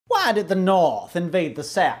Why did the North invade the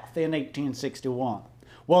South in 1861?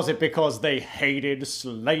 Was it because they hated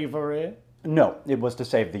slavery? No, it was to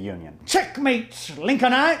save the Union. Checkmate,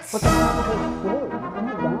 Lincolnites!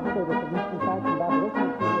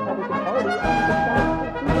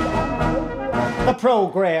 The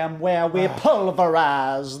program where we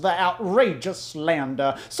pulverize the outrageous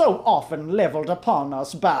slander so often leveled upon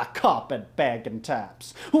us by carpet-bagging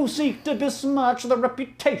types who seek to besmirch the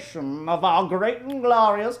reputation of our great and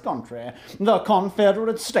glorious country, the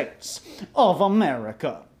Confederate States of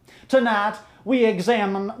America. Tonight, we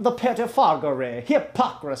examine the pettifoggery,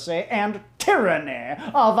 hypocrisy, and tyranny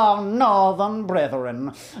of our northern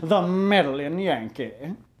brethren, the meddling Yankee.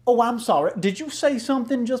 Oh, I'm sorry, did you say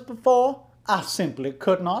something just before? I simply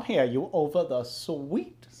could not hear you over the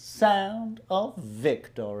sweet sound of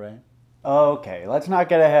victory. Okay, let's not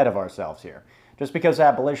get ahead of ourselves here. Just because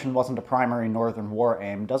abolition wasn't a primary Northern war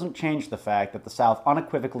aim doesn't change the fact that the South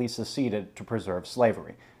unequivocally seceded to preserve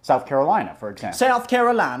slavery. South Carolina, for example. South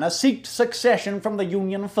Carolina sought secession from the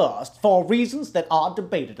Union first for reasons that are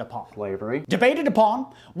debated upon. Slavery. Debated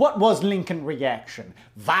upon? What was Lincoln's reaction?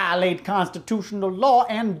 Violate constitutional law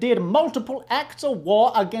and did multiple acts of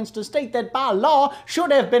war against a state that by law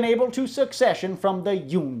should have been able to secession from the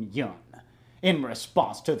Union. In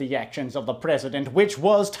response to the actions of the president, which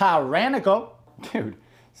was tyrannical. Dude,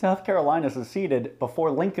 South Carolina seceded before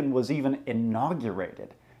Lincoln was even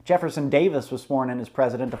inaugurated. Jefferson Davis was sworn in as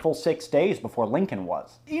president a full 6 days before Lincoln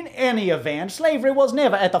was. In any event, slavery was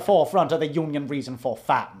never at the forefront of the Union reason for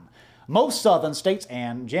fighting. Most Southern states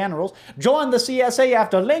and generals joined the CSA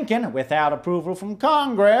after Lincoln, without approval from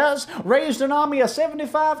Congress, raised an army of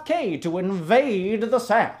 75,000 to invade the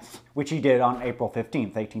South. Which he did on April 15,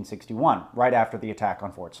 1861, right after the attack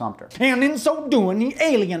on Fort Sumter. And in so doing, he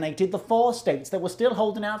alienated the 4 states that were still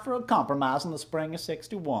holding out for a compromise in the spring of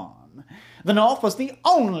 '61. The North was the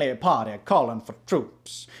only party calling for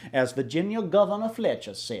troops. As Virginia Governor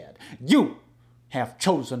Fletcher said, "You have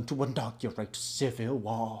chosen to inaugurate civil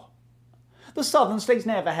war." The Southern states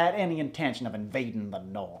never had any intention of invading the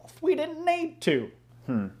North. We didn't need to.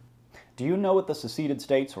 Do you know what the seceded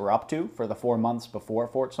states were up to for the 4 months before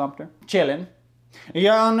Fort Sumter? Chilling.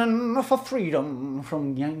 Yearning for freedom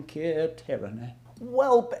from Yankee tyranny.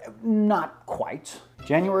 Well, not quite.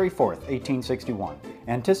 January 4th, 1861.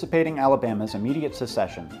 Anticipating Alabama's immediate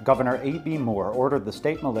secession, Governor A.B. Moore ordered the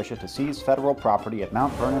state militia to seize federal property at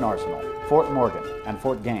Mount Vernon Arsenal, Fort Morgan, and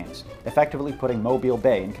Fort Gaines, effectively putting Mobile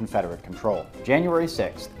Bay in Confederate control. January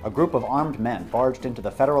 6th, a group of armed men barged into the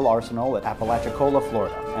federal arsenal at Apalachicola,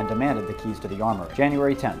 Florida, and demanded the keys to the armory.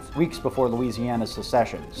 January 10th, weeks before Louisiana's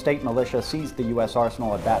secession, state militia seized the U.S.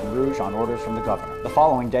 arsenal at Baton Rouge on orders from the governor. The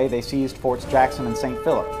following day, they seized Forts Jackson and St.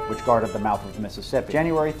 Philip, which guarded the mouth of the Mississippi.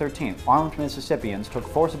 January 13th, armed Mississippians took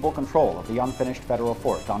forcible control of the unfinished federal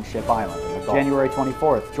fort on Ship Island in the Gulf. January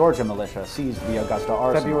 24th, Georgia militia seized the Augusta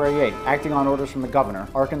Arsenal. February 8th, acting on orders from the governor,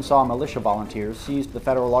 Arkansas militia volunteers seized the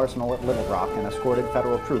federal arsenal at Little Rock and escorted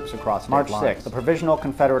federal troops across state lines. March 6th, the Provisional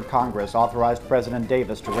Confederate Congress authorized President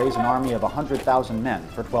Davis to raise an army of 100,000 men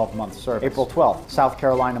for 12 months' service. April 12th, South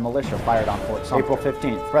Carolina militia fired on Fort Sumter. April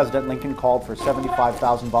 15th, President Lincoln called for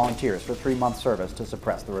 75,000 volunteers for 3 months' service to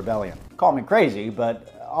suppress the rebellion. Call me crazy,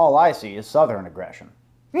 but all I see is Southern aggression.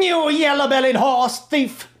 You yellow-bellied horse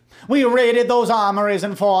thief! We raided those armories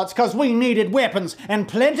and forts because we needed weapons, and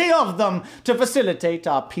plenty of them, to facilitate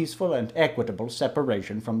our peaceful and equitable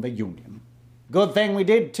separation from the Union. Good thing we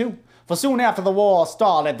did, too, for soon after the war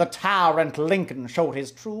started, the tyrant Lincoln showed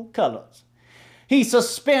his true colors. He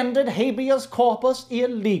suspended habeas corpus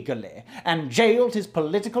illegally and jailed his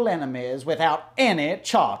political enemies without any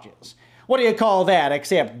charges. What do you call that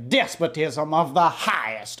except despotism of the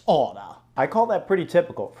highest order? I call that pretty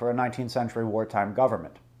typical for a 19th century wartime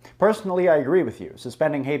government. Personally, I agree with you.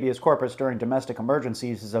 Suspending habeas corpus during domestic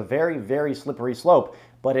emergencies is a very, very slippery slope,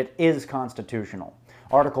 but it is constitutional.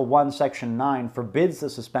 Article 1, Section 9 forbids the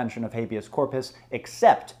suspension of habeas corpus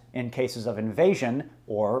except in cases of invasion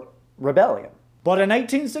or rebellion. But in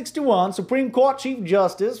 1861, Supreme Court Chief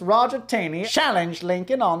Justice Roger Taney challenged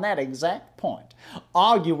Lincoln on that exact point,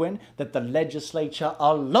 arguing that the legislature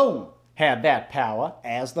alone had that power,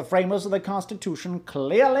 as the framers of the Constitution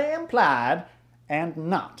clearly implied, and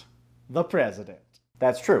not the president.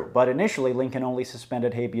 That's true, but initially Lincoln only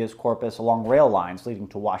suspended habeas corpus along rail lines leading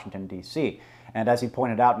to Washington, D.C., and as he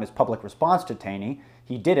pointed out in his public response to Taney,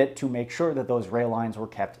 he did it to make sure that those rail lines were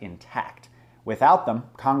kept intact. Without them,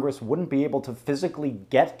 Congress wouldn't be able to physically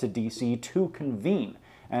get to D.C. to convene.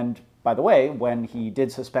 And by the way, when he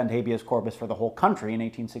did suspend habeas corpus for the whole country in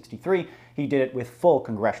 1863, he did it with full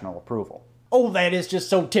congressional approval. Oh, that is just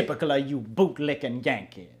so typical of you bootlicking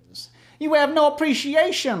Yankees. You have no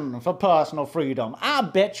appreciation for personal freedom. I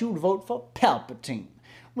bet you'd vote for Palpatine.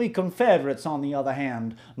 We Confederates, on the other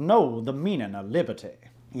hand, know the meaning of liberty.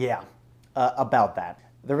 Yeah, about that.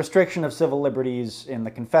 The restriction of civil liberties in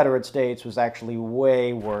the Confederate States was actually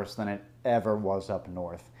way worse than it ever was up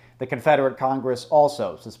north. The Confederate Congress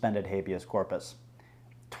also suspended habeas corpus.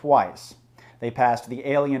 Twice. They passed the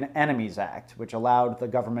Alien Enemies Act, which allowed the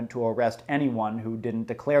government to arrest anyone who didn't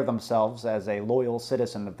declare themselves as a loyal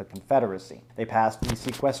citizen of the Confederacy. They passed the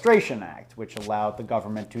Sequestration Act, which allowed the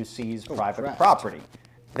government to seize private property.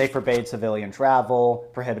 They forbade civilian travel,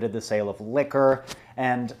 prohibited the sale of liquor,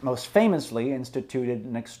 and most famously instituted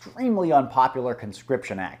an extremely unpopular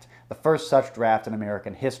Conscription Act, the first such draft in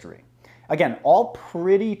American history. Again, all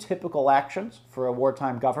pretty typical actions for a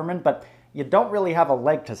wartime government, but you don't really have a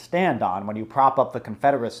leg to stand on when you prop up the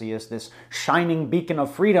Confederacy as this shining beacon of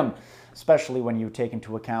freedom, especially when you take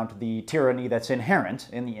into account the tyranny that's inherent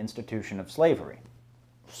in the institution of slavery.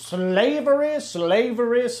 Slavery,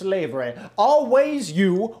 slavery, slavery. Always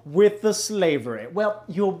you with the slavery. Well,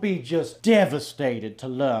 you'll be just devastated to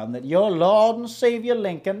learn that your Lord and Savior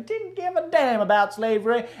Lincoln didn't give a damn about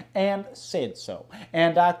slavery and said so.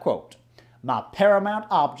 And I quote, "My paramount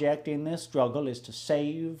object in this struggle is to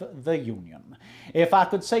save the Union. If I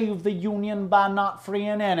could save the Union by not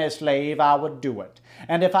freeing any slave, I would do it.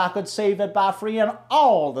 And if I could save it by freeing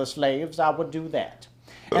all the slaves, I would do that.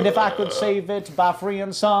 And if I could save it by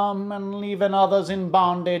freeing some and leaving others in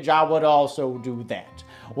bondage, I would also do that.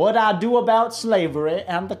 What I do about slavery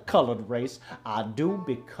and the colored race, I do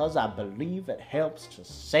because I believe it helps to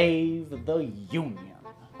save the Union."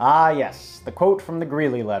 Ah yes, the quote from the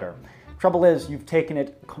Greeley letter. Trouble is, you've taken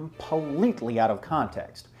it completely out of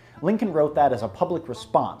context. Lincoln wrote that as a public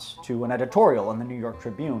response to an editorial in the New York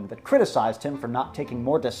Tribune that criticized him for not taking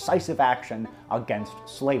more decisive action against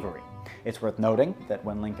slavery. It's worth noting that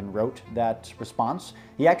when Lincoln wrote that response,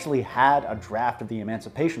 he actually had a draft of the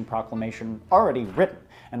Emancipation Proclamation already written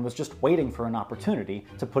and was just waiting for an opportunity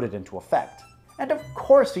to put it into effect. And of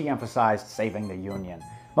course he emphasized saving the Union.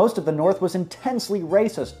 Most of the North was intensely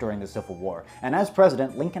racist during the Civil War, and as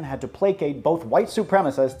president, Lincoln had to placate both white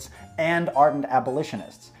supremacists and ardent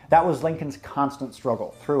abolitionists. That was Lincoln's constant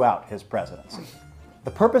struggle throughout his presidency.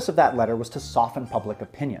 The purpose of that letter was to soften public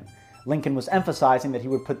opinion. Lincoln was emphasizing that he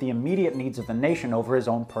would put the immediate needs of the nation over his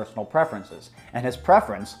own personal preferences, and his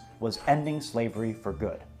preference was ending slavery for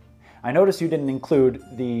good. I notice you didn't include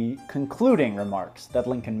the concluding remarks that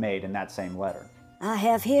Lincoln made in that same letter. "I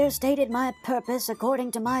have here stated my purpose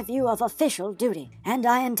according to my view of official duty, and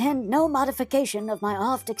I intend no modification of my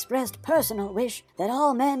oft-expressed personal wish that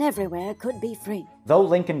all men everywhere could be free." Though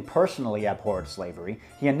Lincoln personally abhorred slavery,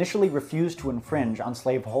 he initially refused to infringe on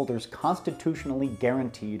slaveholders' constitutionally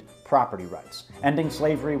guaranteed property rights. Ending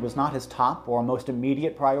slavery was not his top or most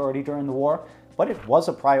immediate priority during the war, but it was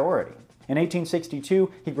a priority. In 1862,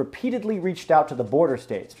 he repeatedly reached out to the border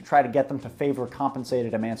states to try to get them to favor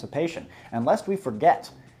compensated emancipation. And lest we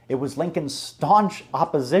forget, it was Lincoln's staunch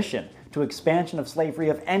opposition to expansion of slavery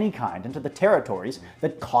of any kind into the territories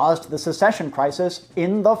that caused the secession crisis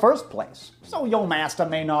in the first place. So your master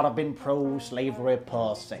may not have been pro-slavery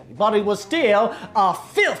per se, but he was still a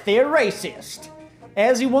filthy racist.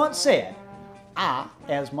 As he once said, "I,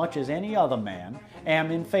 as much as any other man,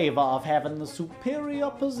 am in favor of having the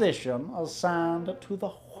superior position assigned to the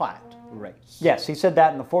white race." Yes, he said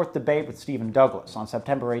that in the fourth debate with Stephen Douglas on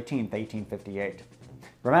September 18, 1858.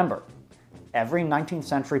 Remember, every 19th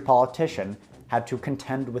century politician had to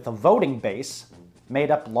contend with a voting base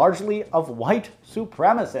made up largely of white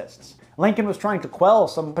supremacists. Lincoln was trying to quell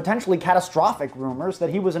some potentially catastrophic rumors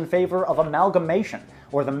that he was in favor of amalgamation,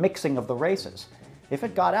 or the mixing of the races. If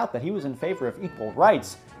it got out that he was in favor of equal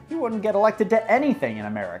rights, he wouldn't get elected to anything in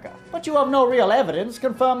America. But you have no real evidence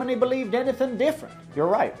confirming he believed anything different. You're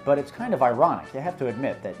right, but it's kind of ironic. You have to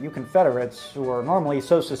admit that you Confederates, who are normally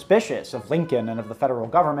so suspicious of Lincoln and of the federal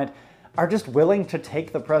government, are just willing to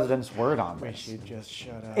take the president's word on this. Wish you'd just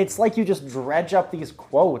shut up. It's like you just dredge up these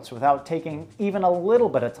quotes without taking even a little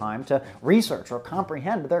bit of time to research or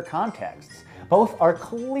comprehend their contexts. Both are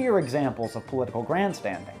clear examples of political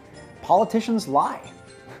grandstanding. Politicians lie.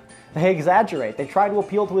 They exaggerate. They try to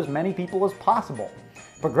appeal to as many people as possible.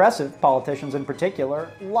 Progressive politicians in particular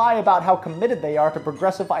lie about how committed they are to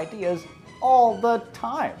progressive ideas all the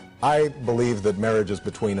time. I believe that marriage is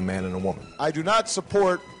between a man and a woman. I do not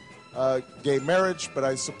support gay marriage, but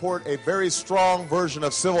I support a very strong version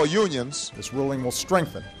of civil unions. This ruling will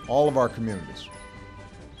strengthen all of our communities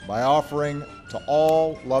by offering to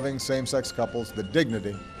all loving same-sex couples the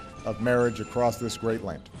dignity of marriage across this great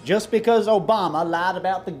land. Just because Obama lied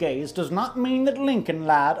about the gays does not mean that Lincoln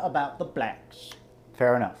lied about the blacks.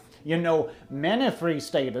 Fair enough. You know, many free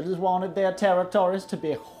staters wanted their territories to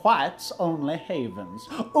be whites-only havens.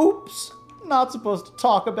 Oops, not supposed to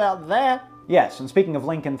talk about that. Yes, and speaking of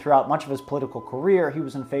Lincoln, throughout much of his political career, he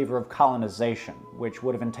was in favor of colonization, which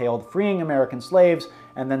would have entailed freeing American slaves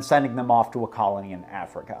and then sending them off to a colony in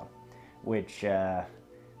Africa. Which, yeah,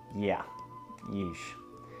 yeesh.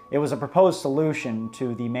 It was a proposed solution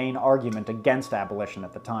to the main argument against abolition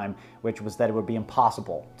at the time, which was that it would be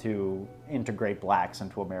impossible to integrate blacks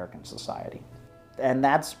into American society. And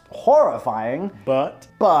that's horrifying,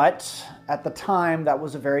 but at the time, that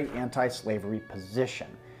was a very anti-slavery position.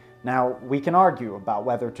 Now, we can argue about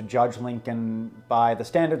whether to judge Lincoln by the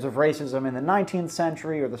standards of racism in the 19th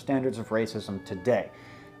century or the standards of racism today,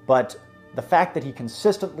 but the fact that he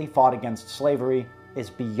consistently fought against slavery is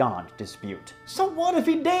beyond dispute. So what if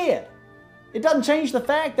he did? It doesn't change the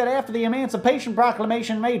fact that after the Emancipation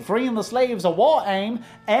Proclamation made freeing the slaves a war aim,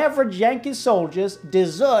 average Yankee soldiers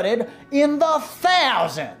deserted in the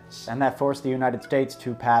thousands. And that forced the United States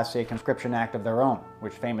to pass a conscription act of their own,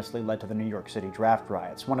 which famously led to the New York City draft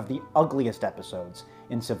riots, one of the ugliest episodes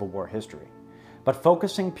in Civil War history. But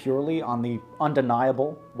focusing purely on the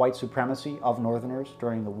undeniable white supremacy of Northerners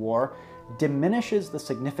during the war diminishes the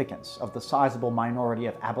significance of the sizable minority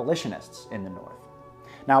of abolitionists in the North.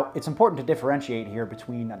 Now, it's important to differentiate here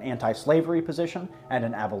between an anti-slavery position and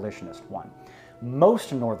an abolitionist one.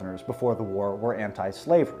 Most Northerners before the war were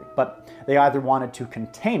anti-slavery, but they either wanted to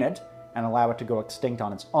contain it and allow it to go extinct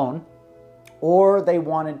on its own, or they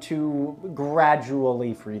wanted to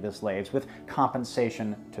gradually free the slaves with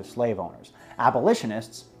compensation to slave owners.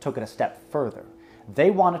 Abolitionists took it a step further.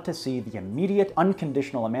 They wanted to see the immediate,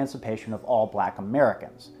 unconditional emancipation of all black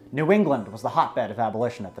Americans. New England was the hotbed of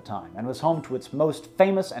abolition at the time, and was home to its most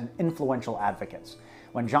famous and influential advocates.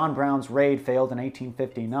 When John Brown's raid failed in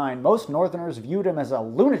 1859, most Northerners viewed him as a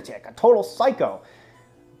lunatic, a total psycho.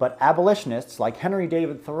 But abolitionists like Henry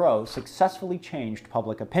David Thoreau successfully changed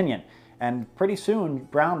public opinion, and pretty soon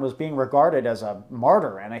Brown was being regarded as a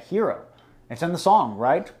martyr and a hero. It's in the song,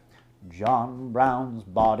 right? John Brown's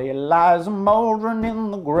body lies moldering in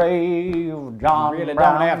the grave. John really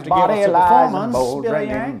Brown's don't have to body give us a lies performance, moldering Billy in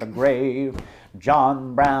Yank. the grave.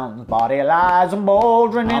 John Brown's body lies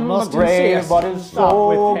moldering in the must grave, insist. but his Stop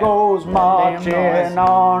soul with that goes damn marching noise.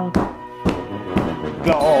 on.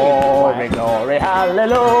 Glory, glory,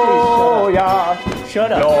 hallelujah.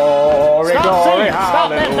 Shut up. Glory, Stop glory, singing. Stop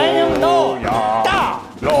that damn noise. hallelujah.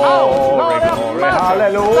 Stop. Glory, have glory, mercy.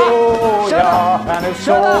 hallelujah. Shut up. And his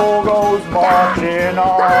Shut soul goes marching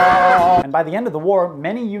on. And by the end of the war,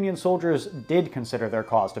 many Union soldiers did consider their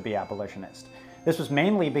cause to be abolitionist. This was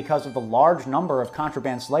mainly because of the large number of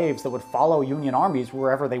contraband slaves that would follow Union armies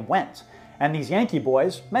wherever they went. And these Yankee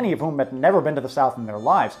boys, many of whom had never been to the South in their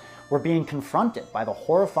lives, were being confronted by the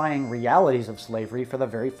horrifying realities of slavery for the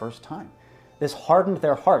very first time. This hardened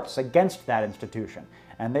their hearts against that institution,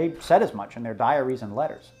 and they said as much in their diaries and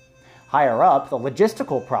letters. Higher up, the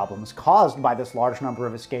logistical problems caused by this large number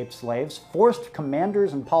of escaped slaves forced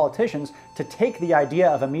commanders and politicians to take the idea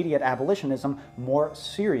of immediate abolitionism more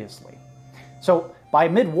seriously. So, by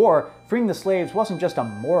mid-war, freeing the slaves wasn't just a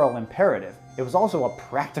moral imperative, it was also a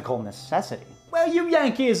practical necessity. Well, you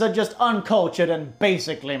Yankees are just uncultured and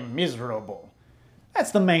basically miserable.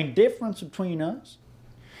 That's the main difference between us.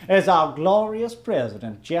 As our glorious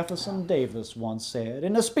President Jefferson Davis once said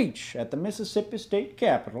in a speech at the Mississippi State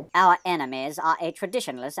Capitol, Our enemies are a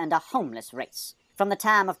traditionless and a homeless race. From the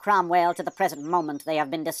time of Cromwell to the present moment, they have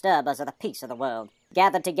been disturbers of the peace of the world.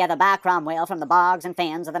 Gathered together by Cromwell from the bogs and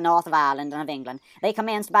fens of the north of Ireland and of England, they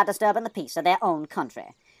commenced by disturbing the peace of their own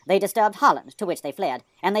country. They disturbed Holland, to which they fled,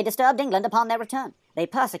 and they disturbed England upon their return. They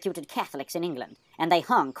persecuted Catholics in England, and they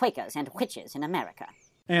hung Quakers and witches in America.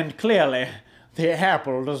 and clearly the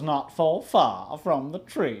apple does not fall far from the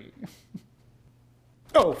tree.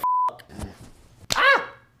 Oh, f***. Ah!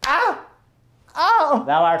 Ah! Oh!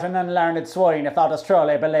 Thou art an unlearned swine if thou dost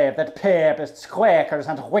truly believe that papists, Quakers,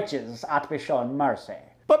 and witches ought to be shown mercy.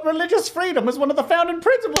 But religious freedom is one of the founding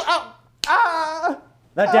principles. Oh! Ah!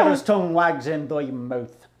 The devil's tongue wags in thy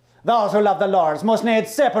mouth. Those who love the Lord must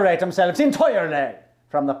needs separate themselves entirely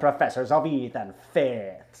from the professors of heathen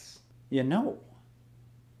faiths. You know,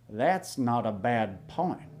 that's not a bad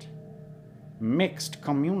point. Mixed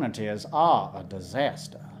communities are a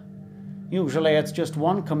disaster. Usually it's just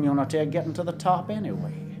one community getting to the top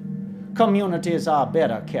anyway. Communities are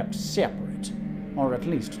better kept separate, or at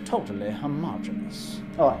least totally homogeneous.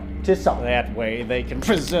 Oh, 'tis so. That way they can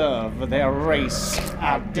preserve their race,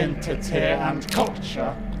 identity, and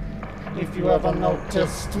culture. If you ever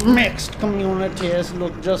noticed, mixed communities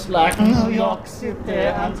look just like New York City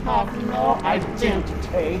and have no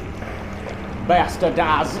identity.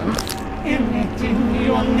 bastardising anything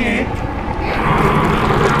unique.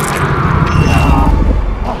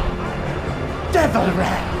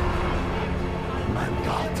 Devilry! My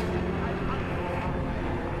God.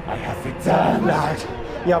 I have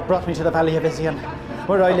returned. You have brought me to the Valley of Izion,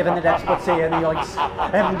 where I live in the depths but see in the ice,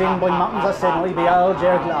 ending by mountains of sin, I behold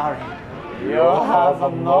your glory. You have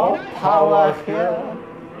no power here,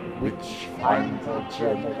 which finds a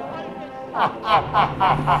general. I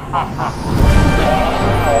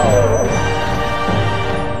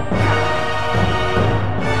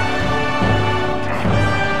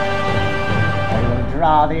will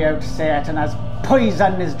draw thee out, Satan, as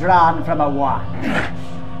poison is drawn from a wand.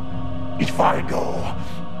 If I go,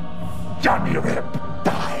 Johnny Rip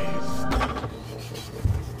dies.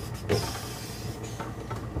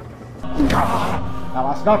 Thou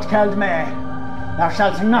hast not killed me. Thou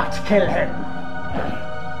shalt not kill him.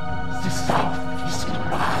 The South is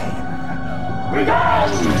mine.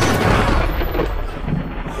 Revenge!